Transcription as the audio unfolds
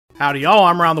Howdy y'all,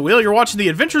 I'm Round the Wheel. You're watching The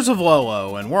Adventures of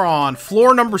Lolo, and we're on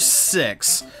floor number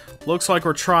 6. Looks like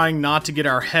we're trying not to get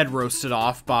our head roasted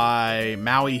off by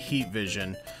Maui heat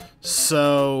vision.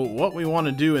 So, what we want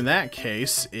to do in that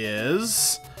case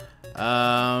is...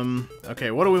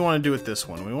 okay, what do we want to do with this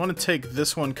one? We want to take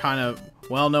this one kind of...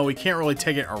 Well, no, we can't really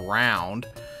take it around.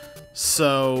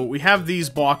 So, we have these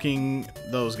blocking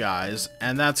those guys,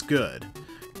 and that's good.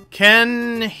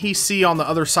 Can he see on the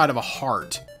other side of a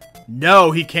heart?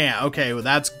 No, he can't. Okay, well,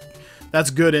 that's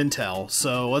good intel.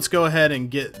 So, let's go ahead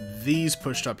and get these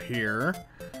pushed up here.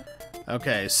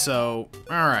 Okay, so,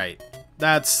 alright.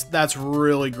 That's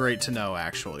really great to know,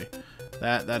 actually.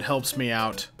 That helps me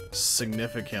out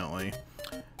significantly.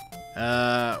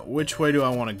 Which way do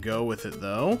I want to go with it,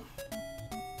 though?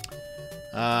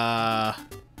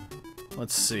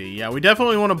 Let's see. Yeah, we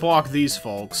definitely want to block these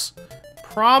folks.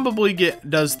 Probably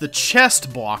does the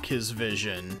chest block his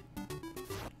vision?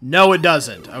 No, it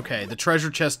doesn't. Okay, the treasure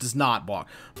chest does not block,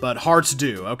 but hearts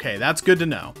do. Okay, that's good to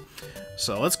know.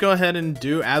 So let's go ahead and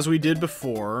do as we did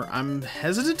before. I'm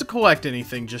hesitant to collect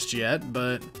anything just yet,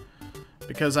 but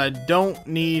because I don't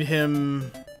need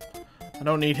him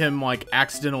like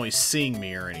accidentally seeing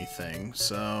me or anything.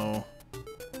 So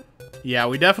yeah,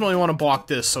 we definitely want to block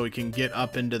this so we can get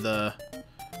up into the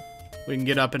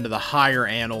higher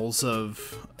annals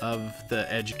of the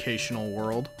educational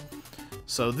world.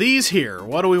 So these here,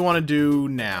 what do we want to do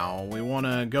now? We want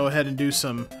to go ahead and do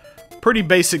some pretty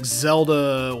basic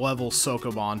Zelda level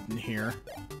Sokoban in here.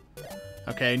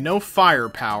 Okay, no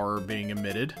firepower being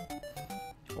emitted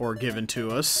or given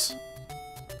to us.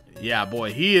 Yeah,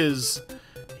 boy, he is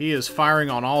firing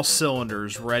on all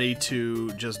cylinders, ready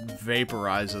to just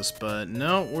vaporize us. But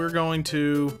no, we're gonna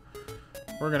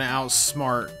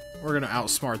outsmart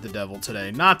the devil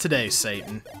today. Not today,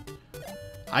 Satan.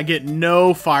 I get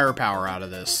no firepower out of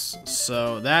this,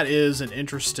 so that is an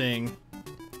interesting...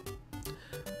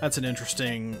 That's an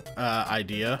interesting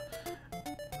idea.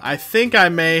 I think I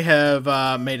may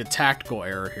have made a tactical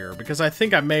error here, because I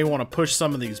think I may want to push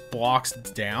some of these blocks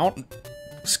down.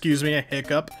 Excuse me, a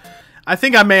hiccup. I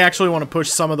think I may actually want to push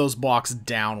some of those blocks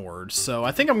downwards, so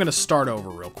I think I'm going to start over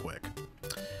real quick.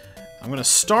 I'm going to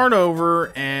start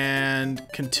over and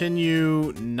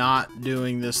continue not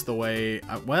doing this the way...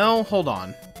 well, hold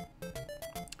on.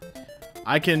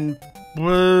 I can...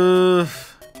 no,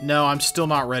 I'm still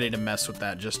not ready to mess with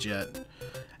that just yet.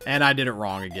 And I did it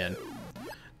wrong again.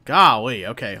 Golly,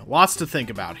 okay. Lots to think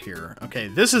about here. Okay,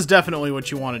 this is definitely what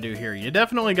you want to do here. You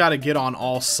definitely got to get on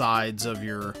all sides of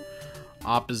your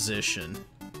opposition.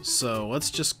 So, let's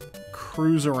just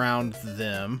cruise around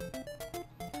them.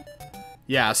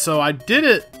 Yeah, so I did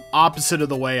it opposite of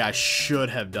the way I should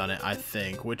have done it, I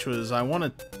think. Which was, I want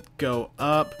to go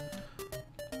up,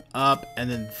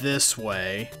 and then this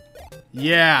way.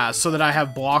 Yeah, so that I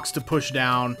have blocks to push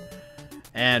down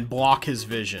and block his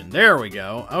vision. There we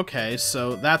go. Okay,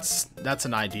 so that's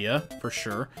an idea, for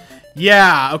sure.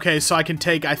 Yeah, okay, so I can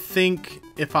take, I think,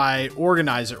 if I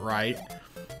organize it right,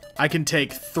 I can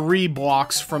take 3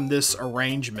 blocks from this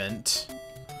arrangement.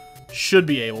 Should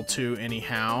be able to,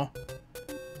 anyhow.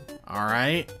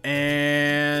 Alright,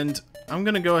 and I'm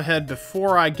going to go ahead,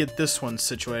 before I get this one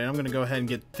situated, I'm going to go ahead and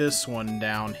get this one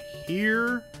down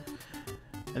here.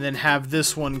 And then have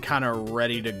this one kind of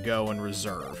ready to go in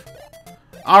reserve.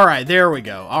 Alright, there we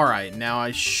go. Alright, now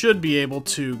I should be able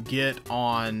to get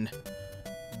on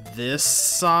this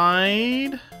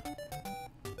side.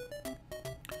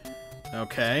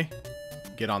 Okay.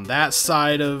 Get on that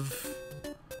side of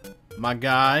my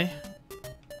guy.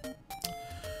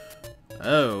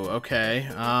 Oh, okay.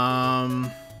 I'm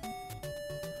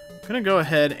gonna go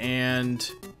ahead and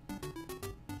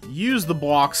use the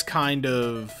blocks kind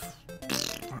of...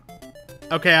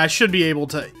 Okay, I should be able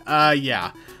to...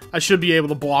 yeah. I should be able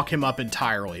to block him up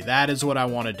entirely. That is what I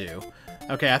want to do.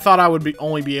 Okay, I thought I would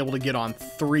only be able to get on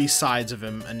 3 sides of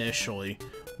him initially.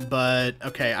 But,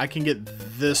 okay, I can get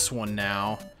this one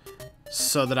now.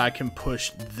 So that I can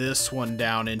push this one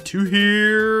down into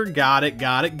here. Got it,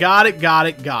 got it, got it, got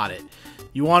it, got it.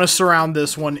 You want to surround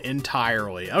this one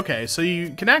entirely. Okay, so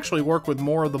you can actually work with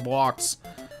more of the blocks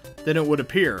than it would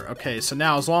appear. Okay, so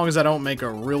now as long as I don't make a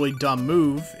really dumb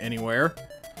move anywhere.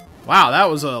 Wow, that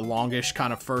was a longish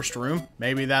kind of first room.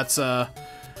 Maybe that's the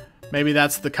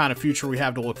kind of future we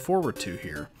have to look forward to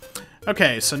here.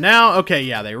 Okay, so now, okay,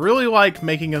 yeah, they really like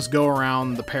making us go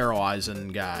around the paralyzing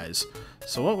guys.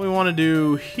 So what we want to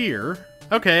do here...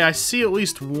 Okay, I see at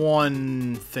least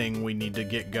one thing we need to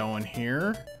get going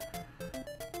here.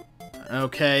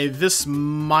 Okay, this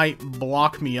might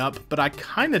block me up, but I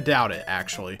kind of doubt it,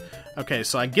 actually. Okay,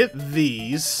 so I get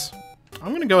these. I'm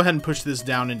going to go ahead and push this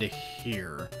down into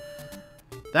here.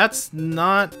 That's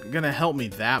not gonna help me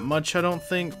that much, I don't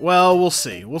think. Well, we'll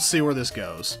see. We'll see where this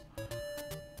goes.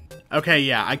 Okay,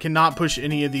 yeah, I cannot push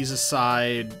any of these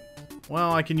aside.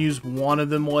 Well, I can use one of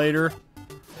them later.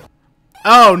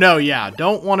 Oh, no, yeah,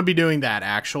 don't want to be doing that,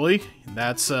 actually.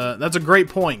 That's a great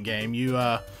point, game. You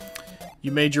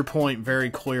made your point very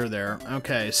clear there.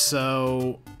 Okay,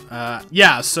 so,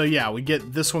 yeah, we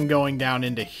get this one going down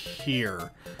into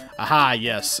here. Aha,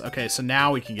 yes. Okay, so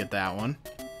now we can get that one.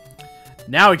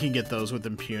 Now we can get those with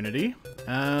impunity.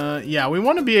 Yeah, we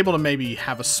want to be able to maybe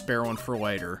have a spare one for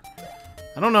later.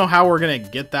 I don't know how we're going to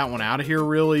get that one out of here,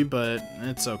 really, but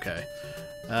it's okay.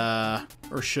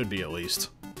 Or should be, at least.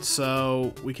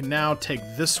 So, we can now take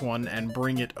this one and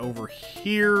bring it over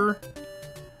here.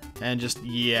 And just,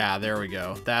 yeah, there we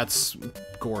go. That's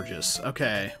gorgeous.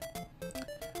 Okay.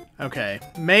 Okay.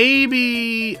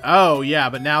 Maybe... Oh,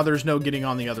 yeah, but now there's no getting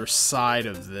on the other side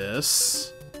of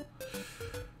this.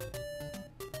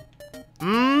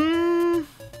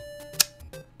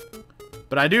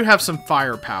 But I do have some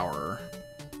firepower.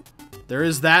 There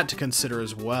is that to consider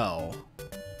as well.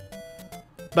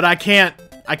 But I can't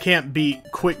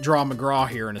beat Quick Draw McGraw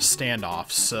here in a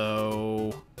standoff,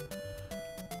 so...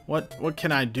 What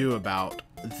can I do about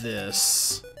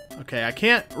this? Okay, I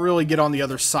can't really get on the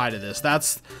other side of this.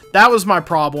 That was my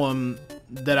problem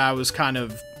that I was kind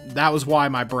of... That was why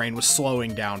my brain was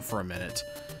slowing down for a minute.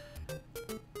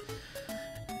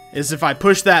 Is if I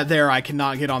push that there, I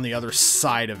cannot get on the other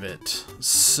side of it.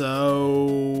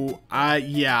 So,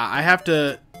 yeah, I have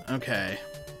to... Okay.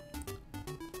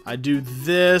 I do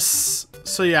this.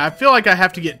 So, yeah, I feel like I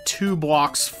have to get 2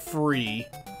 blocks free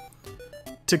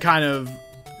to kind of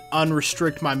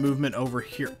unrestrict my movement over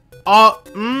here.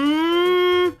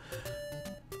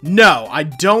 No, I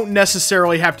don't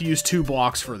necessarily have to use 2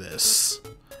 blocks for this.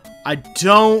 I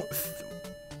don't...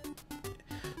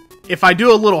 If I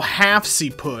do a little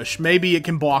half-C push, maybe it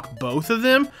can block both of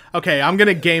them. Okay, I'm going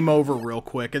to game over real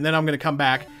quick, and then I'm going to come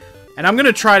back, and I'm going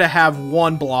to try to have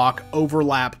 1 block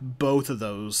overlap both of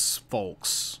those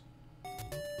folks.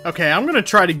 Okay, I'm going to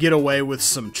try to get away with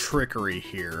some trickery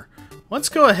here. Let's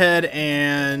go ahead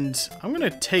and... I'm going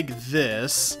to take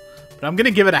this, but I'm going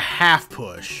to give it a half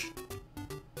push.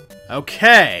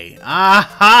 Okay.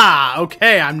 Aha!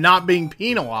 Okay, I'm not being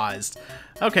penalized.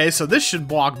 Okay, so this should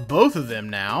block both of them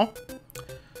now.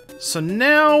 So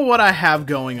now what I have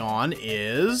going on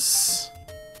is...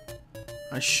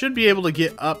 I should be able to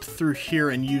get up through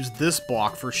here and use this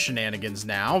block for shenanigans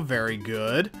now. Very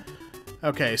good.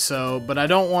 Okay, so... But I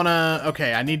don't want to...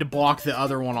 Okay, I need to block the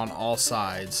other one on all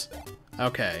sides.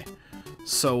 Okay.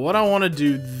 So what I want to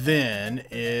do then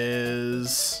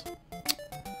is...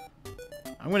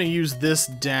 I'm going to use this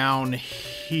down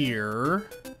here...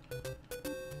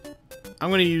 I'm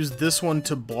going to use this one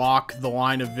to block the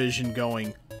line of vision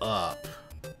going up.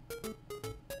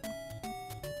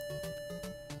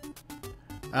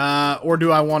 Or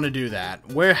do I want to do that?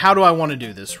 How do I want to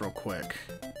do this real quick?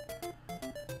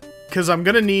 Because I'm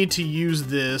going to need to use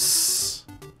this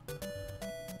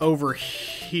over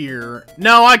here.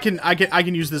 No, I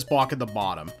can use this block at the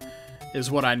bottom is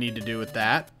what I need to do with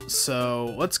that.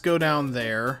 So let's go down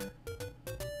there.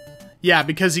 Yeah,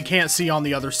 because he can't see on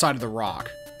the other side of the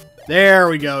rock. There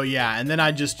we go, yeah, and then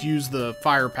I just use the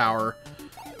firepower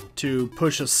to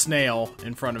push a snail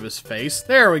in front of his face.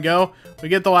 There we go. We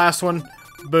get the last one.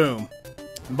 Boom.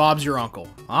 Bob's your uncle.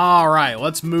 Alright,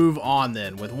 let's move on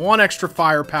then. With 1 extra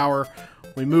firepower,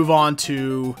 we move on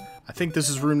to... I think this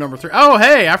is room number 3. Oh,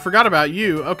 hey, I forgot about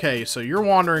you. Okay, so you're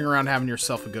wandering around having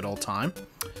yourself a good old time.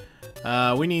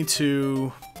 We need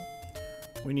to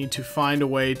find a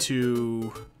way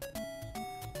to...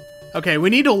 Okay, we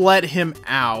need to let him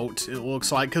out, it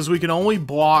looks like, because we can only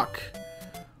block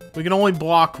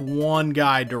one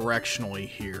guy directionally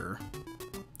here.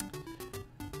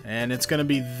 And it's going to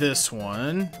be this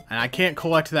one. And I can't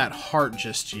collect that heart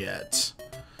just yet.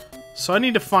 So I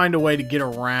need to find a way to get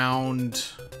around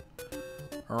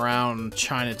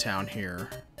Chinatown here.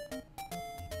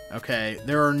 Okay,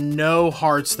 there are no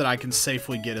hearts that I can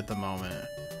safely get at the moment.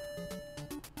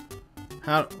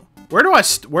 Where did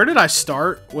I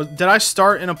start? Did I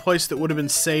start in a place that would have been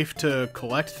safe to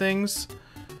collect things?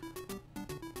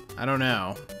 I don't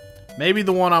know. Maybe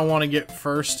the one I want to get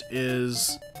first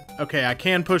is... Okay, I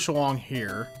can push along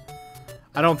here.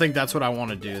 I don't think that's what I want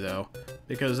to do, though.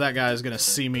 Because that guy is going to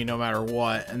see me no matter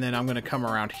what. And then I'm going to come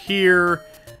around here.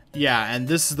 Yeah, and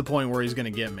this is the point where he's going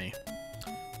to get me.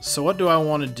 So what do I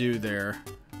want to do there?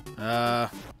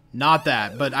 Not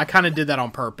that. But I kind of did that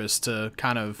on purpose to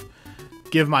kind of...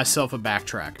 give myself a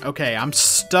backtrack. Okay, I'm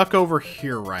stuck over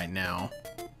here right now.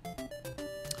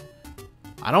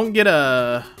 I don't get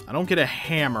a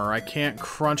hammer. I can't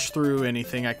crunch through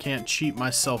anything. I can't cheat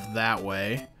myself that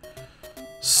way.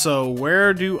 So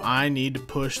where do I need to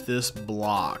push this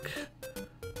block?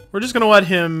 We're just gonna let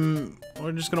him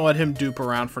dupe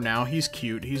around for now. He's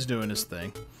cute. He's doing his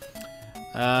thing.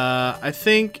 I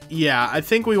think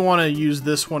we want to use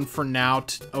this one for now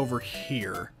over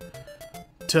here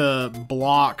to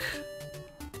block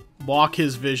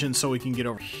his vision so we can get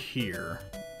over here.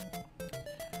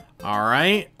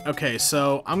 Alright, okay,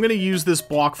 so I'm gonna use this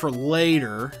block for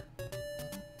later.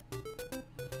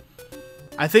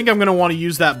 I think I'm gonna want to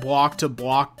use that block to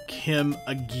block him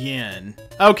again.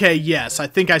 Okay, yes, I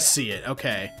think I see it.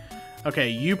 Okay. Okay,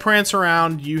 you prance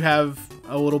around, you have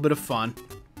a little bit of fun.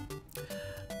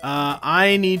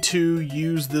 I need to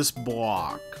use this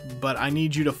block, but I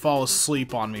need you to fall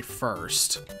asleep on me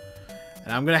first.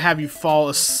 And I'm gonna have you fall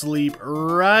asleep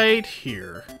right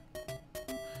here.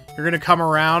 You're gonna come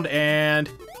around and...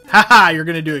 Haha! You're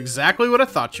gonna do exactly what I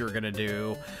thought you were gonna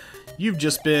do. You've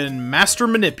just been master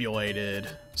manipulated,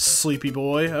 sleepy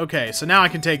boy. Okay, so now I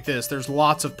can take this. There's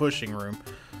lots of pushing room.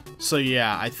 So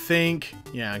yeah, I think...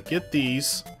 Yeah, get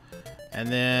these. And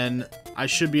then I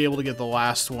should be able to get the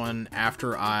last one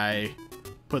after I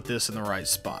put this in the right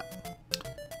spot.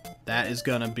 That is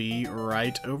gonna be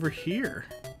right over here.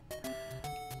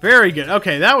 Very good.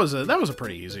 Okay, that was a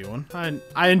pretty easy one.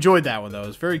 I enjoyed that one though. It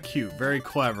was very cute, very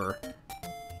clever.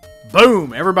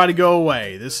 Boom! Everybody go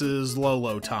away. This is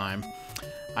Lolo time.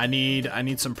 I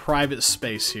need some private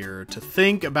space here to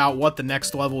think about what the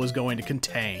next level is going to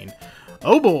contain.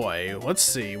 Oh boy, let's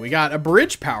see. We got a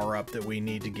bridge power-up that we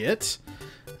need to get.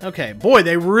 Okay, boy,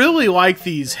 they really like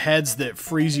these heads that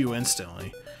freeze you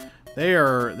instantly. They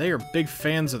are big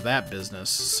fans of that business.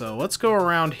 So let's go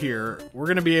around here. We're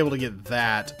going to be able to get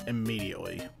that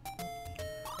immediately.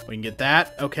 We can get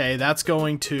that. Okay, that's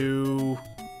going to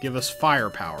give us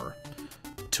firepower.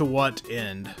 To what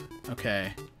end?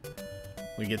 Okay.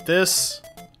 We get this.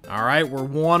 Alright, we're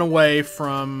one away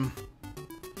from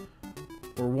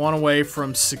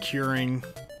securing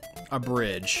a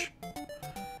bridge.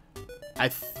 I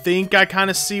think I kind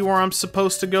of see where I'm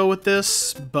supposed to go with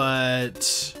this,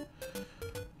 but...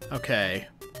 Okay.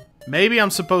 Maybe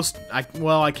I'm supposed to...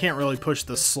 Well, I can't really push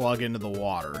the slug into the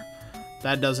water.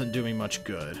 That doesn't do me much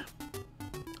good.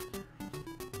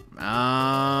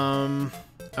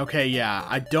 Okay, yeah.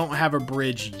 I don't have a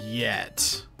bridge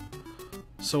yet.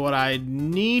 So what I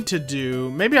need to do...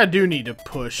 Maybe I do need to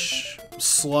push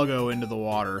Sluggo into the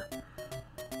water.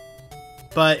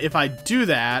 But if I do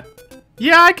that...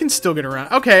 Yeah, I can still get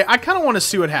around. Okay, I kind of want to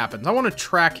see what happens. I want to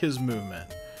track his movement.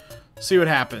 See what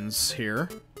happens here.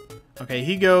 Okay,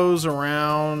 he goes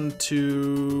around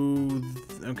to...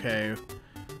 Okay.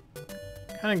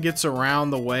 Kind of gets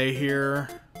around the way here.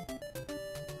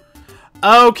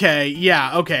 Okay,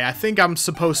 yeah, okay. I think I'm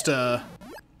supposed to...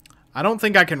 I don't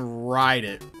think I can ride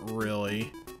it,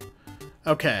 really.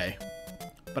 Okay.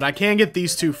 But I can get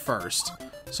these two first.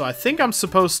 So I think I'm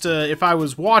supposed to... If I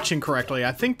was watching correctly,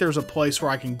 I think there's a place where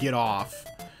I can get off.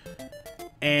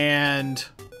 And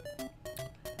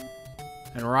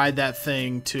ride that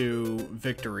thing to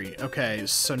victory. Okay,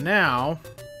 so now...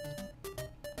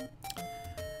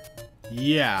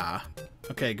 Yeah.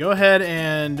 Okay, go ahead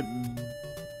and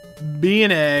be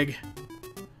an egg.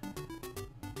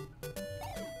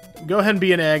 Go ahead and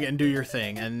be an egg and do your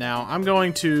thing. And now I'm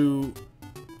going to...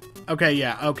 Okay,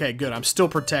 yeah, okay, good. I'm still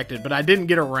protected, but I didn't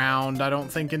get around, I don't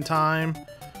think, in time.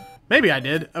 Maybe I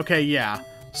did. Okay, yeah.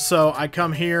 So I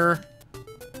come here...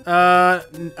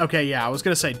 Okay, yeah, I was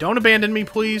gonna say, don't abandon me,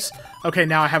 please. Okay,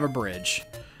 now I have a bridge.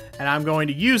 And I'm going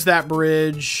to use that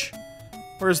bridge...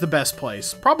 Where's the best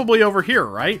place? Probably over here,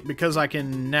 right? Because I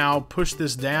can now push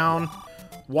this down,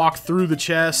 walk through the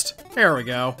chest. There we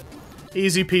go.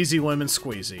 Easy peasy lemon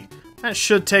squeezy. That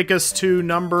should take us to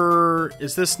number...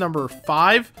 Is this number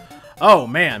 5? Oh,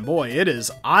 man, boy, it is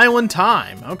island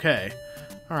time. Okay.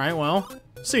 Alright, well,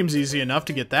 seems easy enough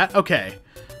to get that. Okay.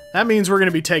 That means we're going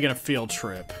to be taking a field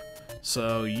trip.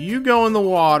 So, you go in the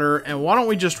water, and why don't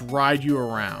we just ride you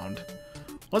around?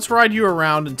 Let's ride you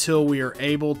around until we are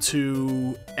able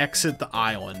to exit the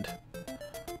island.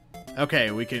 Okay,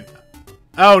 we can...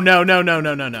 Oh, no, no, no,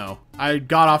 no, no, no. I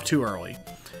got off too early.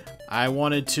 I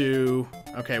wanted to...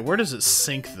 Okay, where does it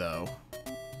sink, though?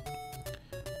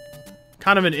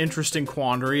 Kind of an interesting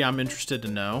quandary. I'm interested to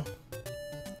know.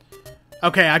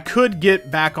 Okay, I could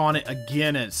get back on it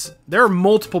again. There are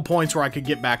multiple points where I could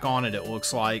get back on it, it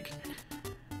looks like.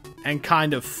 And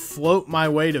kind of float my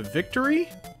way to victory?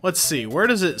 Let's see, where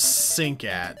does it sink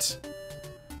at?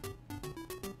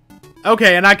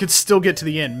 Okay, and I could still get to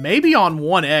the end. Maybe on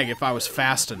one egg if I was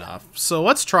fast enough. So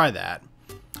let's try that.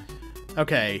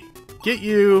 Okay, get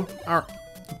you...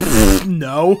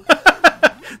 No.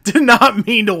 Did not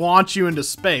mean to launch you into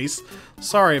space.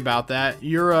 Sorry about that.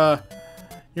 You're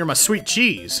my sweet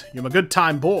cheese. You're my good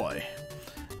time boy.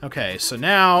 Okay, so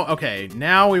now... Okay,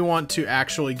 now we want to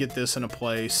actually get this in a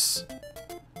place...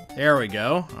 There we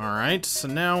go. Alright, so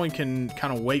now we can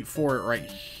kind of wait for it right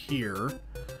here.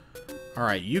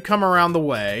 Alright, you come around the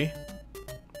way.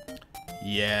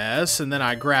 Yes, and then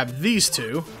I grab these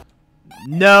two.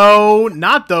 No,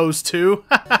 not those two.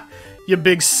 You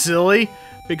big silly.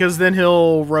 Because then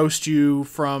he'll roast you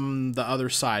from the other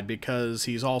side because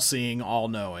he's all-seeing,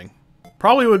 all-knowing.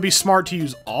 Probably would be smart to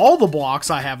use all the blocks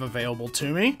I have available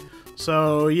to me.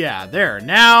 So, yeah, there.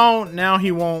 Now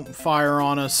he won't fire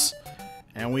on us.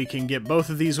 And we can get both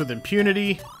of these with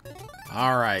impunity.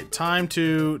 Alright, time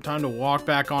to walk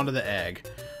back onto the egg.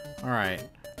 Alright,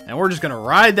 and we're just gonna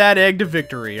ride that egg to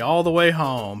victory all the way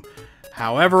home.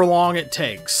 However long it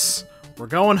takes. We're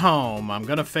going home. I'm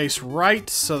gonna face right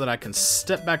so that I can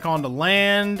step back onto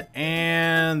land.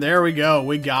 And there we go,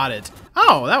 we got it.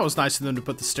 Oh, that was nice of them to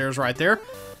put the stairs right there.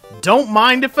 Don't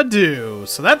mind if I do.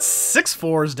 So that's 6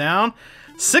 fours down.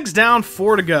 6 down,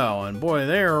 4 to go, and boy,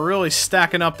 they are really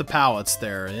stacking up the pallets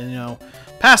there. And, you know,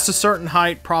 past a certain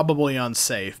height, probably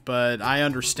unsafe, but I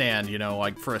understand, you know,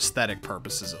 like for aesthetic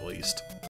purposes at least.